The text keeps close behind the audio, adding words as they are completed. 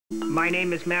My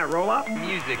name is Matt Roloff.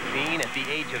 Music scene at the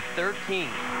age of 13.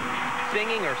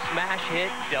 Singing her smash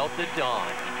hit, Delta Dawn.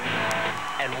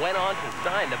 And went on to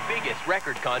sign the biggest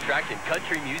record contract in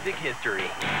country music history.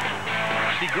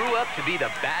 She grew up to be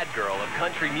the bad girl of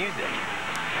country music.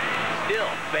 Still,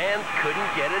 fans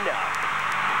couldn't get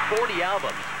enough. 40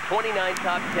 albums, 29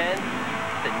 top 10s,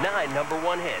 and 9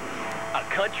 #1 hits. A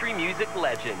country music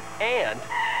legend, and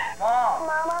Mom.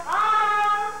 Mama.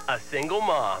 Mom. a single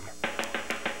mom.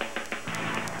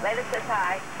 Layla says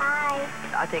hi. Hi.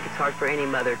 I think it's hard for any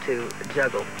mother to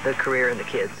juggle the career and the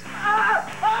kids.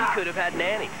 She could have had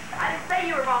nannies. I didn't say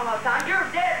you were wrong all the time. You're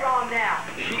dead wrong now.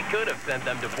 She could have sent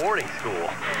them to boarding school.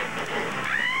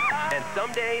 And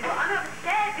some days, Well, I'm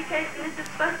upset because this is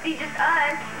supposed to be just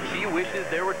us. she wishes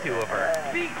there were 2 of her.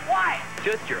 Be quiet.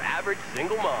 Just your average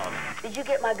single mom. Did you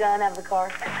get my gun out of the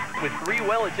car? With 3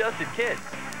 well-adjusted kids.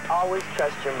 Always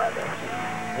trust your mother.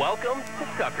 Welcome to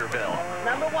Tuckerville.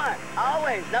 #1.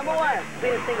 Always #1.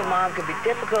 Being a single mom can be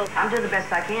difficult. I'm doing the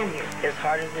best I can here. As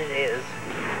hard as it is,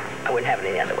 I wouldn't have it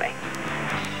any other way.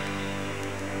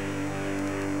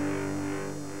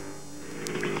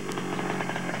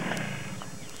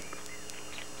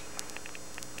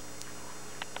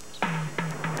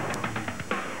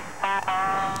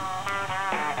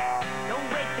 Don't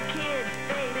wake the kids,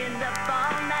 they've been up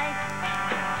all night.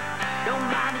 Don't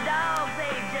mind the dogs,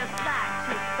 they just like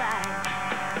to fight.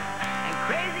 And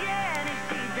crazy Annie,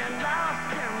 she done lost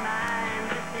her mind.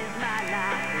 This is my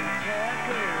life in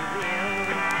Tuckerville.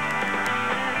 So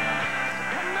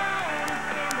come on and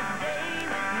spend the day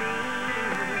with me.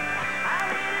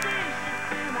 I'll introduce you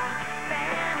to my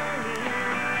family.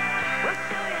 We'll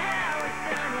show you how it's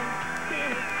done in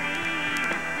Tennessee.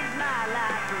 This is my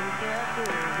life in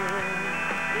Tuckerville.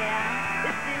 Yeah,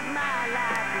 this is my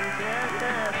life in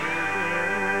Tuckerville.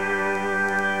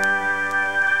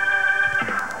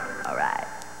 All right.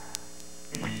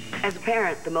 As a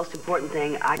parent, the most important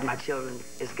thing I give my children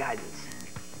is guidance.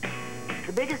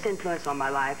 The biggest influence on my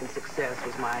life and success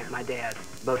was my dad,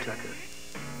 Bo Tucker.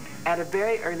 At a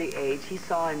very early age, he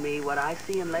saw in me what I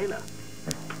see in Layla.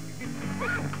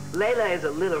 Layla is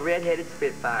a little red-headed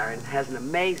spitfire and has an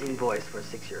amazing voice for a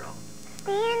 6-year-old.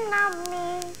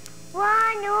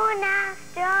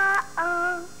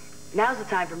 Now's the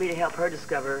time for me to help her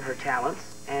discover her talents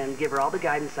and give her all the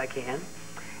guidance I can,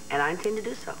 and I intend to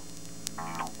do so.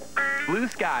 Blue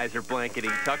skies are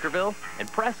blanketing Tuckerville, and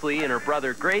Presley and her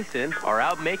brother Grayson are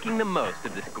out making the most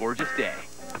of this gorgeous day.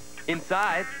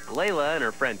 Inside, Layla and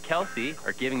her friend Kelsey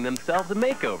are giving themselves a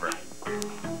makeover.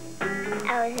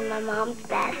 I was in my mom's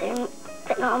bathroom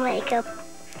putting on makeup.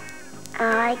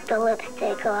 I like the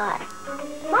lipstick a lot.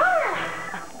 Mom!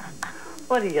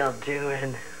 What are y'all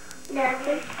doing?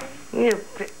 Nothing. You're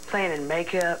playing in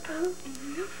makeup?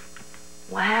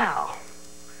 Wow.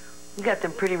 You got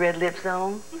them pretty red lips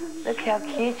on. Look how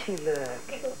cute you look.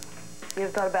 You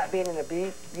ever thought about being in a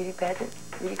beauty pageant,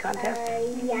 beauty contest?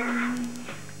 Yeah.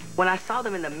 When I saw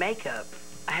them in the makeup,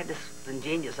 I had this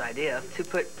ingenious idea to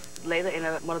put Layla in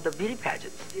one of the beauty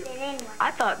pageants.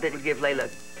 I thought that it would give Layla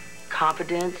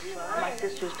confidence. My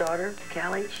sister's daughter,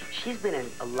 Cali, she's been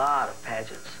in a lot of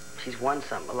pageants. She's won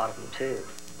a lot of them too.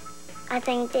 I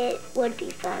think it would be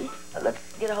fun. Let's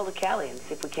get a hold of Cali and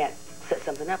see if we can't set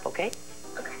something up, okay?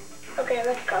 Okay. Okay,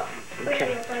 let's go. We're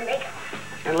Okay. gonna put makeup.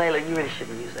 And Layla, you really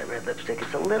shouldn't use that red lipstick.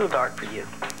 It's a little dark for you.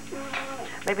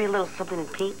 Maybe a little something in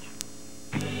pink?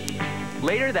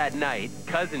 Later that night,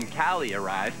 cousin Cali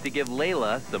arrives to give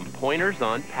Layla some pointers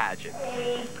on pageants.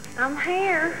 Hey, I'm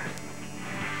here.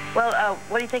 Well,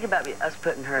 what do you think about us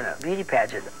putting her in a beauty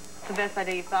pageant? It's the best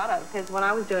idea you've thought of, because when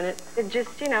I was doing it, it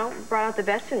just, you know, brought out the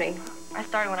best in me. I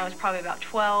started when I was probably about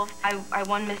 12. I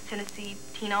won Miss Tennessee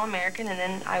Teen All-American, and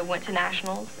then I went to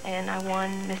Nationals, and I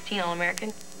won Miss Teen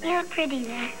All-American. You look pretty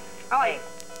there. Oh, hey,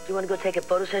 do you want to go take a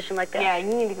photo session like that? Yeah,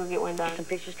 you need to go get one done. Get some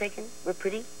pictures taken? We're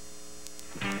pretty?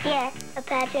 Yeah, a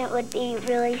pageant would be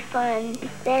really fun,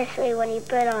 especially when you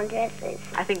put on dresses.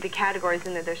 I think the categories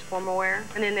in there, there's formal wear,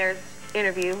 and then there's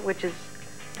interview, which is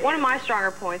one of my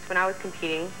stronger points when I was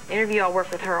competing. Interview, I'll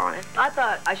work with her on it. I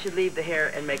thought I should leave the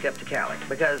hair and makeup to Cali,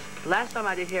 because last time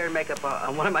I did hair and makeup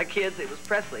on one of my kids, it was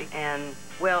Presley, and,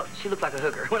 well, she looked like a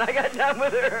hooker when I got done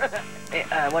with her. Hey,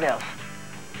 what else?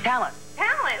 Talent.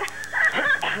 Talent!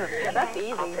 That's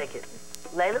easy. I'll take it.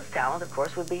 Layla's talent, of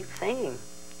course, would be singing.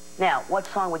 Now, what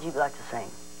song would you like to sing?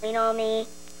 Lean on Me.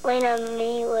 Lean on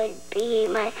Me would be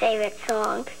my favorite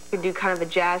song. You could do kind of a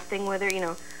jazz thing with her, you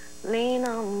know. Lean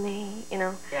on me, you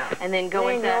know. Yeah. And then go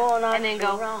Lean into, on us, and then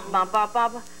go, wrong. bump, bump,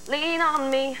 bump, lean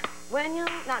on me. when you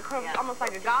not choreo, almost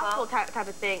like a gospel type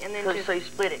of thing, and then So you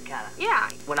split it, kind of. Yeah.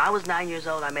 When I was 9 years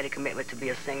old, I made a commitment to be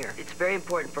a singer. It's very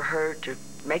important for her to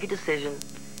make a decision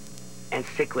and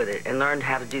stick with it, and learn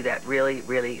how to do that really,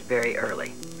 really very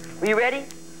early. Are you ready?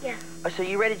 Yeah. Oh, so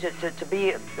you ready to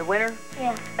be the winner?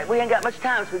 Yeah. We ain't got much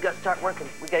time, so we got to start working.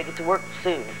 We got to get to work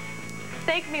soon.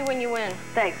 Thank me when you win.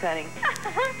 Thanks, honey.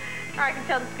 I can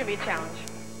tell this is going to be a challenge.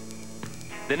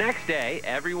 The next day,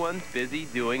 everyone's busy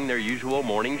doing their usual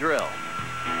morning drill.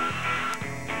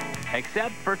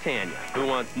 Except for Tanya, who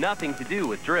wants nothing to do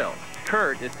with drills.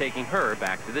 Kurt is taking her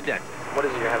back to the dentist. What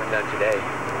is it you're having done today?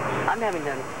 I'm having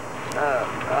done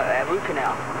a root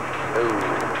canal. Ooh.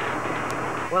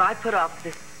 Well, I put off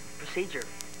this procedure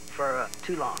for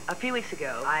too long. A few weeks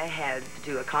ago, I had to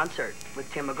do a concert with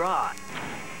Tim McGraw.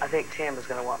 I think Tim is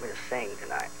going to want me to sing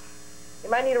tonight. You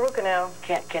might need a root canal.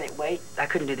 Can it wait? I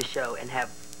couldn't do the show and have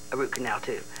a root canal,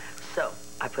 too. So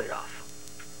I put it off.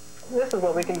 This is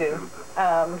what we can do.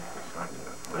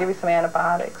 Give you some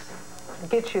antibiotics.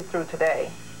 Get you through today.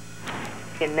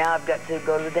 And now I've got to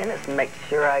go to the dentist and make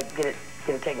sure I get it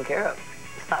taken care of.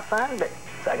 It's not fun, but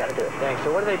so I got to do it. Thanks.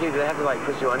 So what do they do? Do they have to like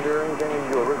push you under or anything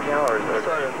and do a root canal, or is it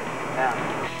Sort of. Yeah.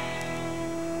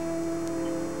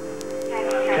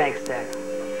 Thanks, Dad.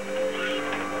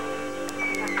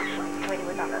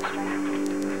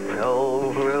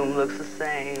 No room looks the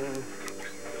same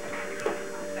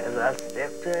as I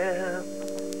stepped up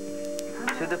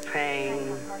to the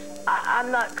pain.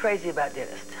 I'm not crazy about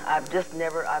dentists. I've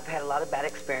had a lot of bad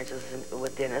experiences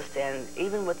with dentists, and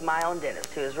even with my own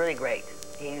dentist, who is really great.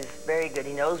 He's very good.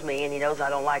 He knows me, and he knows I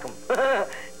don't like him.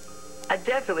 I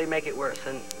definitely make it worse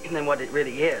than what it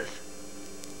really is.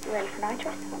 You ready for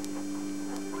nitrous?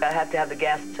 I have to have the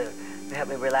gas to help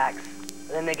me relax.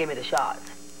 Then they give me the shots.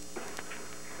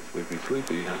 Sleepy,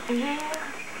 sleepy, huh? Yeah.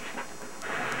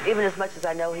 Even as much as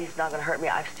I know he's not going to hurt me,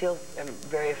 I still am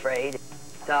very afraid.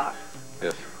 Doc.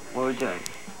 Yes. What are we doing?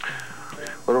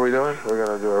 What are we doing? We're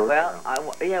going to do our root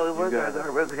canal. Yeah, we were going to go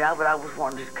to root canal, but I was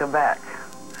wanting to come back.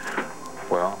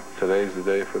 Well, today's the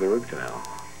day for the root canal.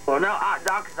 Well, no,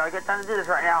 Doc, I got time to do this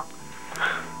right now.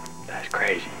 That's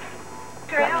crazy. I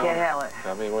can't handle it.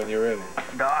 Tell me when you're ready.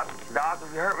 Doc, if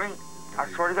you hurt me, I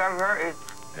swear to God, if you hurt me.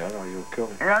 Yeah, no, you'll kill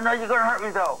me. And I know you're going to hurt me,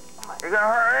 though. You're going to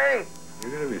hurt me.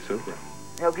 You're going to be super. You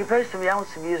know, can you play some? I want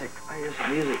some music. I hear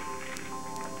some music.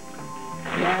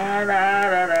 Da, da,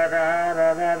 da, da,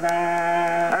 da, da, da.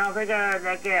 I don't think I heard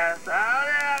that gas. I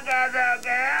don't think I got that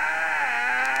gas.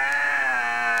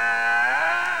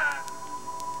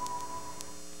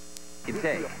 You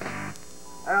say.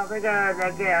 I don't think I heard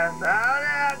that gas. I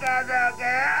don't think I got that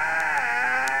gas.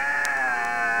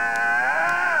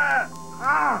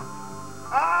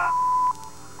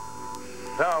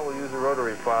 Now we'll use a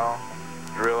rotary plow,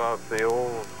 drill out the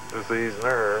old diseased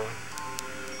nerve.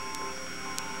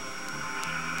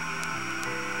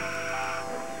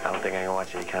 I don't think I can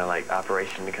watch any kind of like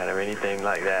operation, kind of anything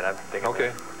like that. I think.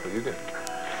 Okay, well, you can.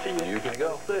 See you. You can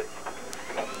go.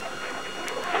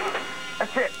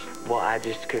 That's it. Well, I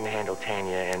just couldn't handle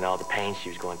Tanya and all the pain she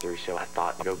was going through, so I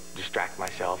thought I'd go distract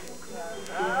myself.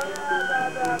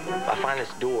 I find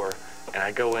this door, and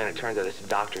I go in. It turns out it's a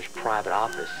doctor's private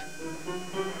office.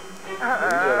 You got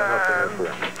enough in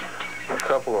there for a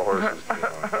couple of horses to get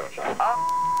on.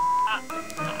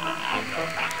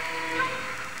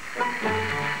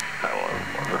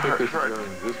 I think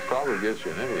this probably gets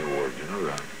you an Emmy Award, you know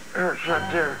that. It's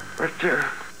right there, right there.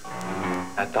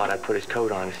 I thought I'd put his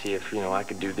coat on to see if, I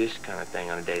could do this kind of thing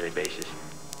on a daily basis.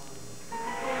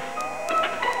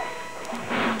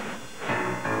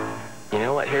 You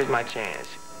know what? Here's my chance.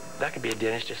 That could be a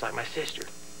dentist just like my sister.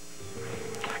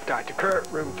 Dr. Kurt,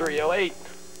 room 308.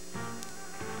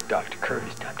 Dr. Kurt,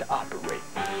 it's time to operate.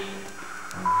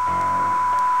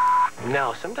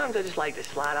 No, sometimes I just like to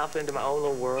slide off into my own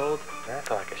little world. I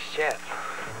feel like a chef.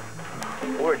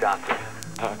 Or a doctor.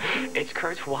 It's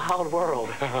Kurt's wild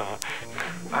world. All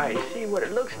right, you see what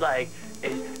it looks like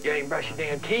is you ain't brushed your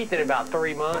damn teeth in about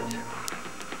 3 months.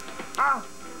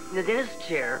 In the dentist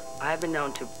chair, I have been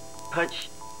known to punch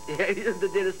the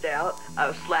dentist out,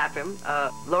 slap him.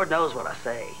 Lord knows what I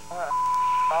say.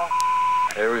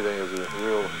 Everything is a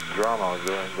real drama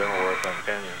doing dental work on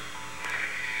Tanya.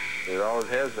 It always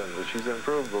has been, but she's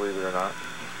improved, believe it or not.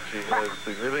 She has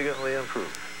significantly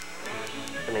improved.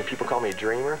 I mean, people call me a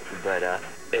dreamer, but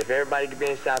if everybody could be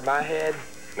inside my head,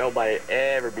 nobody'd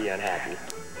ever be unhappy.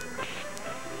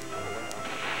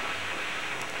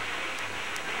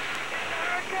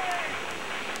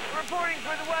 Reporting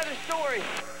for the weather story.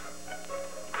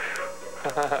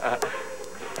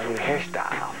 A new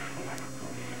hairstyle.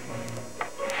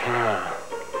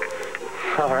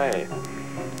 All right.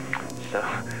 So,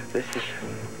 This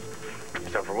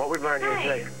is... So from what we've learned here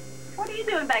today... What are you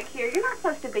doing back here? You're not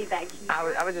supposed to be back here.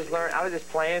 I was just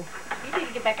playing. You need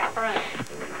to get back out front.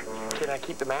 Can I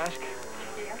keep the mask?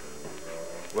 Yeah.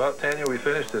 Well, Tanya, we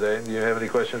finished today. Do you have any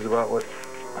questions about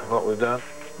what we've done?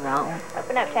 No.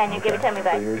 Open up, Tanya. Give it to me, So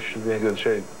babe. you should be in good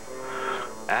shape.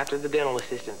 After the dental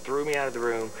assistant threw me out of the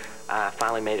room, I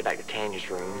finally made it back to Tanya's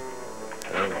room.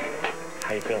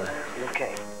 How you feeling?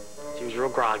 Okay. She was real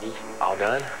groggy. All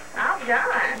done? All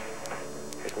done.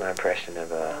 Here's my impression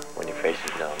of when your face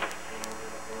is numb.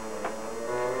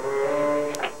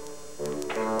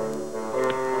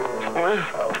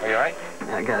 Oh, are you all right?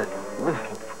 I got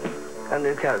a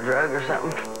new kind of drug or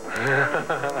something.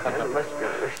 It must be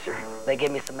a mixture. They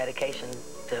gave me some medication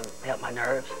to help my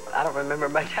nerves. I don't remember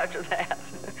much after that.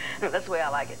 That's the way I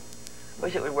like it.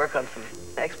 Wish it would work on some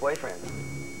ex-boyfriends.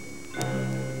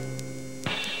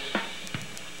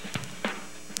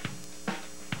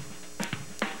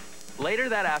 Later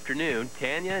that afternoon,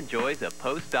 Tanya enjoys a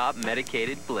post-op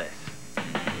medicated bliss.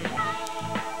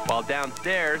 While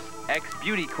downstairs,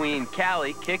 ex-beauty queen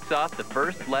Cali kicks off the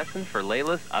first lesson for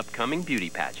Layla's upcoming beauty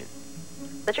pageant.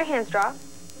 Let your hands drop.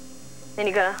 Then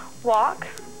you're gonna walk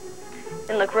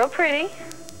and look real pretty.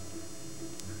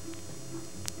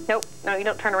 Nope, no, you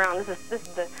don't turn around. This is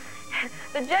the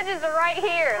the judges are right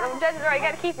here. The judges are right. You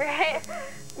gotta keep your hand.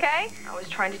 Okay? I was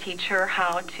trying to teach her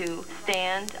how to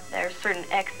stand. There are certain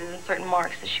X's and certain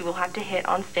marks that she will have to hit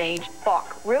on stage.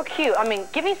 Walk, real cute. I mean,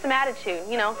 give me some attitude,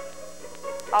 you know.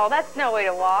 Oh, that's no way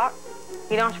to walk.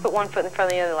 You don't have to put one foot in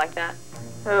front of the other like that.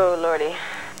 Oh, Lordy.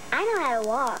 I know how to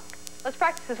walk. Let's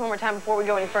practice this one more time before we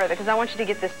go any further, because I want you to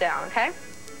get this down, okay?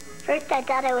 First, I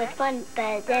thought it was fun,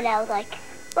 but then I was like,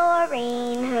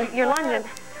 boring. You're lunging.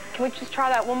 Can we just try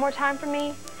that one more time for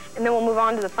me? And then we'll move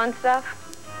on to the fun stuff?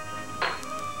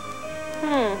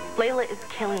 Layla is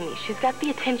killing me. She's got the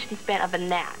attention span of a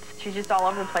gnat. She's just all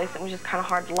over the place. It was just kind of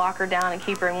hard to lock her down and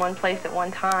keep her in one place at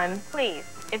one time. Please,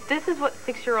 if this is what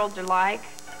 6-year-olds are like,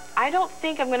 I don't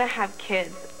think I'm gonna have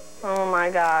kids. Oh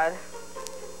my God.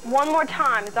 One more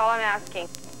time is all I'm asking.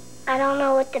 I don't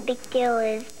know what the big deal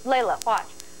is. Layla, watch.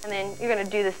 And then you're gonna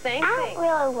do the same thing. I don't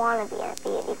really want to be in a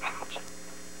beauty pageant.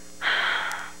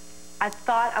 I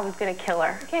thought I was gonna kill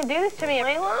her. You can't do this to me,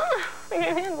 Layla. I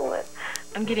can't handle it.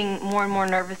 I'm getting more and more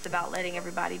nervous about letting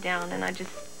everybody down, and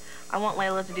I want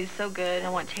Layla to do so good. I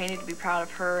want Tanya to be proud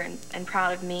of her and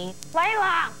proud of me.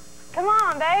 Layla, come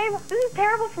on, babe. This is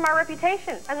terrible for my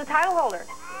reputation as a title holder.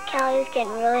 Cali was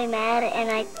getting really mad,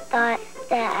 and I thought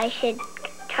that I should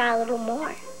try a little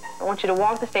more. I want you to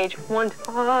walk the stage one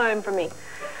time for me.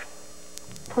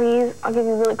 Please, I'll give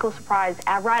you a really cool surprise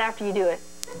right after you do it.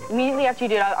 Immediately after you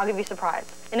do it, I'll give you a surprise.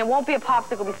 And it won't be a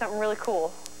popsicle, it'll be something really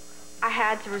cool. I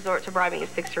had to resort to bribing a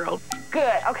 6-year-old.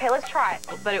 Good, okay, let's try it.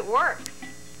 But it works.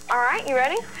 All right, you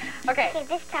ready? Okay. Okay,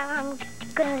 this time I'm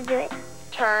gonna do it.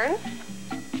 Turn.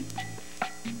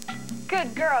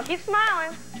 Good girl, keep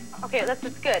smiling. Okay, that's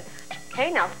good.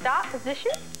 Okay, now stop,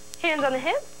 position, hands on the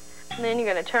hips, and then you're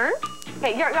gonna turn.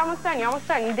 Okay, you're almost done, you're almost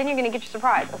done. Then you're gonna get your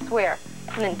surprise, I swear.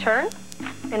 And then turn,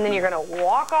 and then you're gonna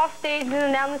walk off stage and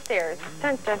then down the stairs.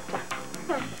 Dun, dun,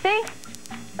 dun. See?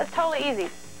 That's totally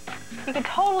easy. You can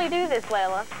totally do this,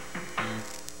 Layla.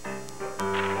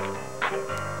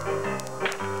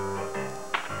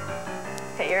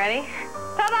 Okay, you ready?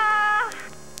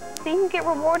 Ta-da! See, you get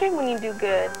rewarded when you do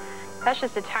good. That's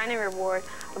just a tiny reward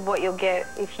of what you'll get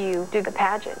if you do the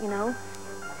pageant, you know?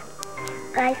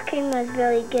 The ice cream was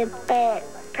really good, but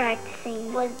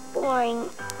practicing was boring.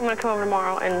 I'm gonna come over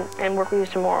tomorrow and work with you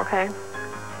some more, okay?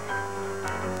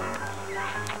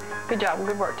 Good job,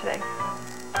 good work today.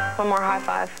 One more high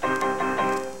five.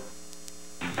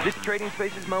 This Trading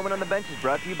Spaces moment on the bench is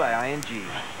brought to you by ING.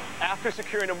 After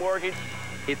securing a mortgage,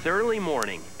 it's early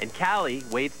morning, and Cali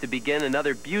waits to begin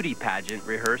another beauty pageant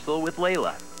rehearsal with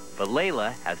Layla. But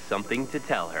Layla has something to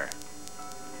tell her.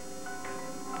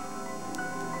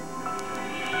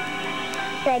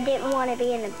 I didn't want to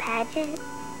be in a pageant.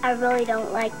 I really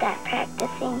don't like that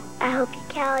practicing. I hope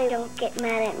Cali don't get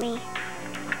mad at me.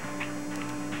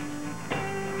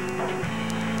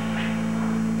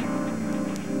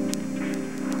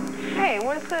 Hey,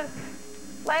 what's this?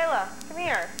 Layla, come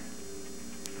here.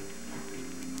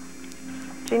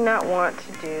 Do you not want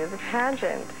to do the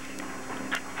pageant?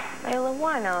 Layla,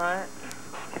 why not?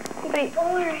 It's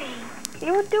boring.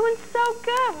 You were doing so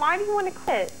good. Why do you want to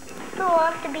quit? I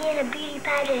want to be in a beauty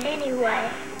pageant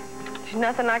anyway. There's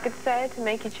nothing I could say to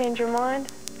make you change your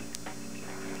mind?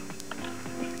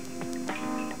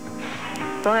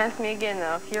 Don't ask me again,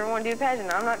 though. If you ever want to do a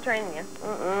pageant, I'm not training you.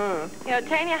 You know,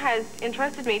 Tanya has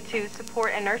entrusted me to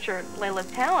support and nurture Layla's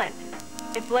talent.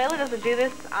 If Layla doesn't do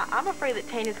this, I'm afraid that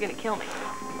Tanya's gonna kill me.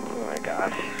 Oh my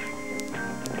gosh.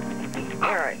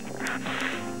 All right.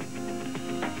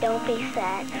 Don't be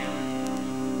sad.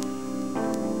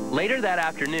 Later that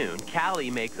afternoon,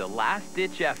 Cali makes a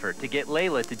last-ditch effort to get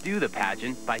Layla to do the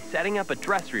pageant by setting up a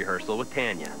dress rehearsal with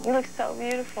Tanya. You look so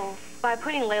beautiful. By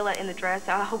putting Layla in the dress,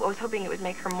 I was hoping it would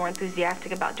make her more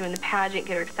enthusiastic about doing the pageant,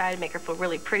 get her excited, make her feel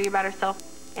really pretty about herself,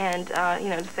 and, you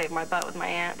know, just save my butt with my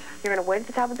aunt. You're going to wait at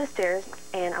the top of the stairs,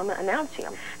 and I'm going to announce you.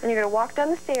 And you're going to walk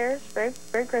down the stairs, very,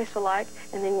 very graceful-like,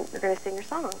 and then you're going to sing your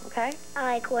song, okay?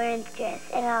 I like wearing the dress,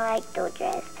 and I like the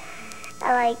dress.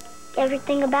 I like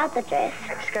everything about the dress.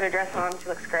 She's got her dress on. She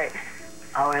looks great.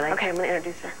 Oh, really? Okay, I'm going to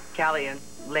introduce her. Cali and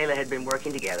Layla had been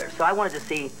working together, so I wanted to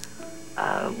see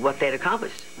what they'd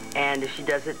accomplished. And if she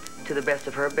does it to the best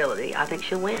of her ability, I think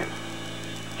she'll win.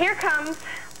 Here comes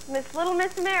Little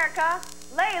Miss America,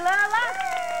 Layla.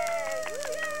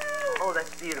 Oh, that's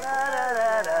beautiful. Da,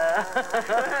 da,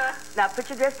 da. Now, put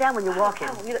your dress down when you're walking.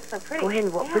 Oh, you look so pretty. Go ahead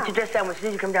and walk. Yeah. Put your dress down. As soon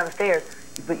as you come down the stairs,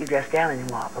 you put your dress down and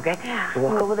you walk, okay? Yeah. So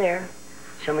walk over there.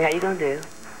 Show me how you're going to do.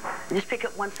 And just pick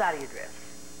up one side of your dress.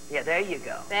 Yeah, there you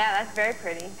go. Yeah, that's very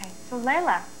pretty. Okay, so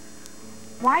Layla,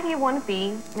 why do you want to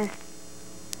be Miss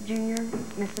Junior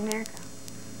Miss America?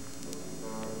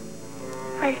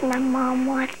 Because my mom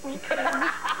wants me to.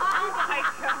 Oh, my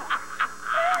God.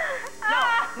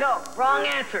 No, wrong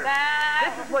answer.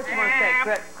 This is what you want to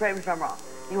say. Correct me if I'm wrong.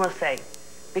 You want to say,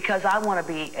 because I want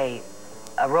to be a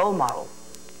role model.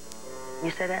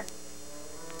 You say that?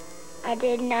 I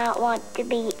did not want to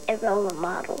be a role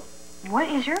model. What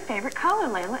is your favorite color,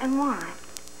 Layla, and why?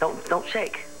 Don't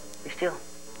shake. Be still.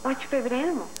 What's your favorite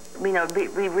animal? You know, be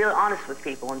real honest with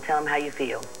people and tell them how you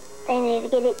feel. They need to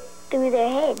get it through their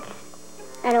heads.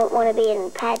 I don't want to be in a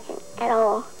pageant at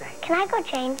all. Can I go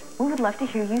change? We would love to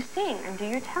hear you sing and do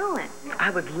your talent.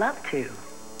 I would love to.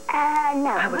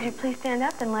 No. Would you please stand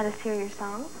up and let us hear your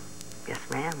song? Yes,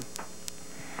 ma'am.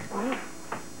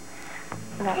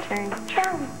 Without tearing.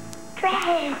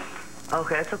 Dress.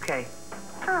 Okay, that's okay.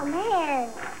 Oh, man.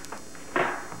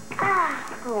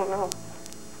 Ah. Oh, no.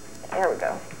 There we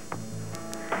go.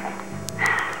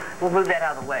 We'll move that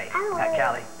out of the way.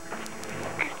 Cali.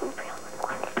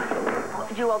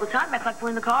 You do all the time. Act like we're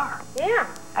in the car. Yeah.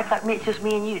 Act like it's just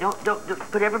me and you. Don't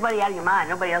put everybody out of your mind.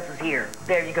 Nobody else is here.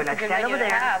 There you go. Now stand over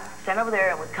there. Stand over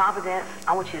there, and with confidence,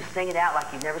 I want you to sing it out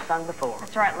like you've never sung before.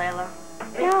 That's right, Layla.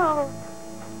 No.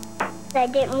 I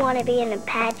didn't want to be in a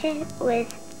pageant with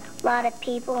a lot of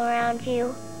people around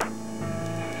you.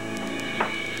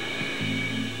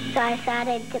 So I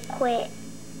decided to quit.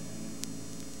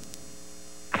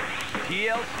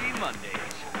 TLC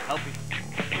Mondays, helping.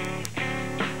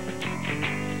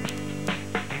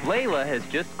 Layla has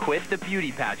just quit the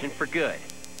beauty pageant for good,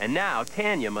 and now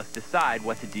Tanya must decide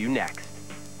what to do next.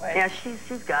 Yeah,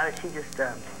 she's got it. She just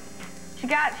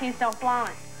She's don't flaunt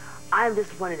it. I'm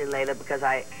disappointed in Layla because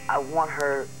I want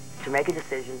her to make a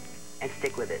decision and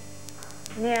stick with it.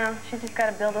 Yeah, she's just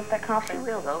got to build up that confidence.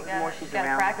 She will, though, the more she's around.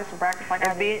 Got to practice and practice like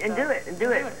I do. And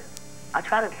do it. I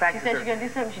try to practice. She said she's going to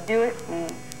do something, she do it.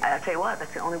 And I tell you what,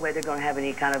 that's the only way they're going to have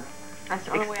any kind of that's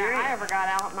the only way I ever got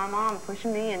out. My mom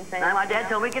pushing me and saying. Now, my dad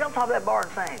told me, get on top of that bar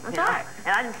and sing. That's right.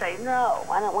 And I didn't say, no,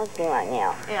 I don't want to sing right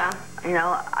now. Yeah. You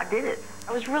know, I did it.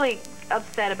 I was really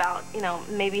upset about, you know,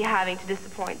 maybe having to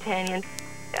disappoint Tanya.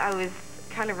 I was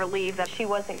kind of relieved that she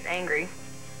wasn't angry.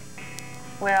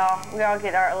 Well, we all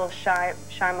get our little shy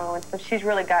moments, but she's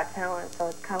really got talent, so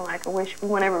it's kind of like we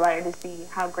want everybody to see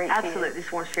how great she is. Absolutely,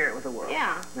 just want to share it with the world.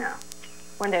 Yeah. Yeah.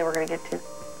 One day we're going to get to.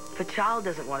 If a child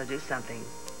doesn't want to do something,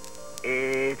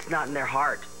 it's not in their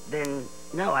heart, then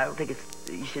no, I don't think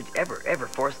you should ever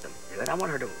force them to do it. I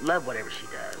want her to love whatever she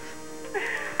does.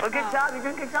 Well, good job. You're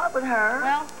doing a good job with her.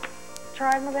 Well,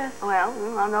 tried my best.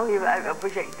 Well, I know you. I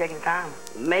appreciate you taking the time.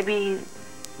 Maybe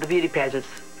the beauty pageants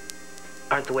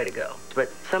aren't the way to go. But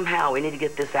somehow we need to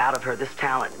get this out of her, this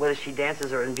talent. Whether she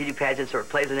dances or in beauty pageants or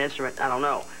plays an instrument, I don't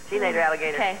know. See you later,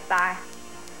 alligator. Okay, bye.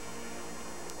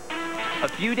 A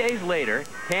few days later,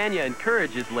 Tanya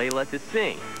encourages Layla to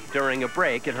sing during a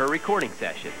break in her recording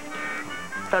session.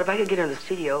 I thought if I could get her in the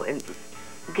studio and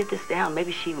get this down,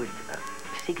 maybe she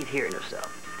could hear it herself.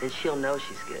 Then she'll know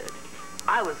she's good.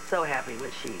 I was so happy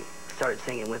when she started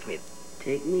singing with me.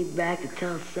 Take me back to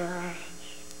Tulsa.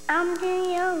 I'm too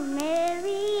young,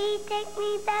 Mary, take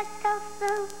me back to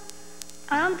Tulsa.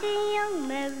 I'm too young,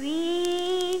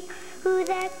 Mary. Who's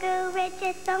that girl, red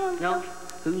dress on? No,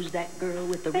 who's that girl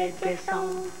with the red dress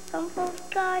on? Some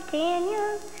postcard,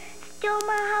 Tanya. Stole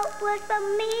my heart was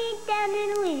from me down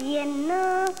in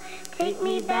Louisiana. Take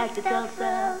me back to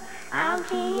Tulsa. I'm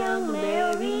too young,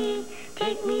 Mary.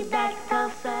 Take me back to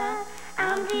Tulsa.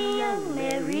 I'm Auntie Young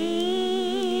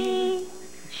Mary.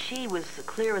 She was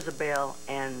clear as a bell,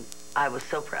 and I was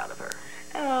so proud of her.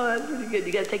 Oh, that's pretty good.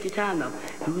 You gotta take your time, though.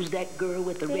 Who's that girl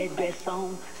with the red dress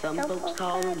on? Some folks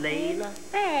call her Layla.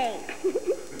 Thanks.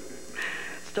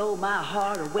 Stole my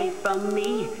heart away from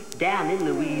me down in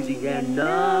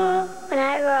Louisiana. When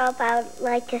I grow up, I would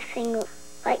like to sing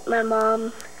like my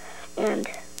mom and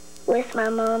with my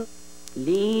mom.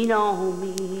 Lean on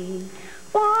me.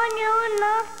 When you're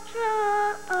not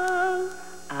strong,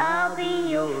 I'll be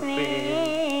your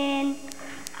friend.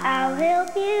 I'll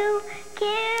help you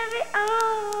carry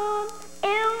on.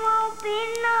 It won't be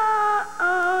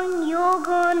long. You're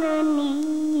gonna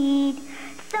need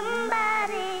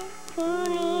somebody to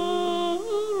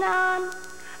lean on.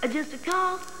 Just a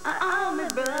call on me,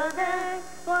 brother.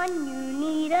 When you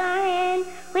need a hand,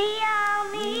 we all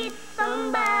need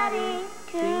somebody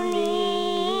to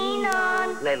lean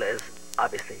on. Layla is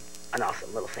obviously an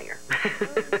awesome little singer.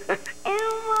 It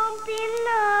won't be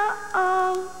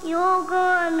long. You're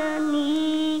gonna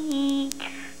need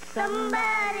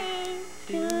somebody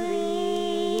to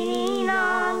lean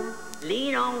on.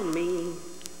 Lean on me.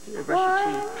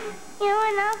 Brush your cheek.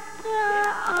 You're not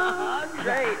strong.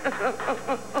 Great.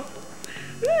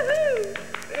 Woohoo!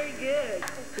 Very good.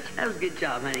 That was a good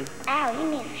job, honey. Ow,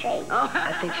 you need a shake. Oh,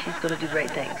 I think she's going to do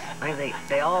great things. I think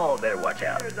they all better watch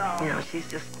out. You know,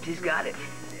 she's got it.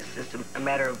 It's just a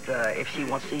matter of if she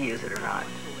wants to use it or not.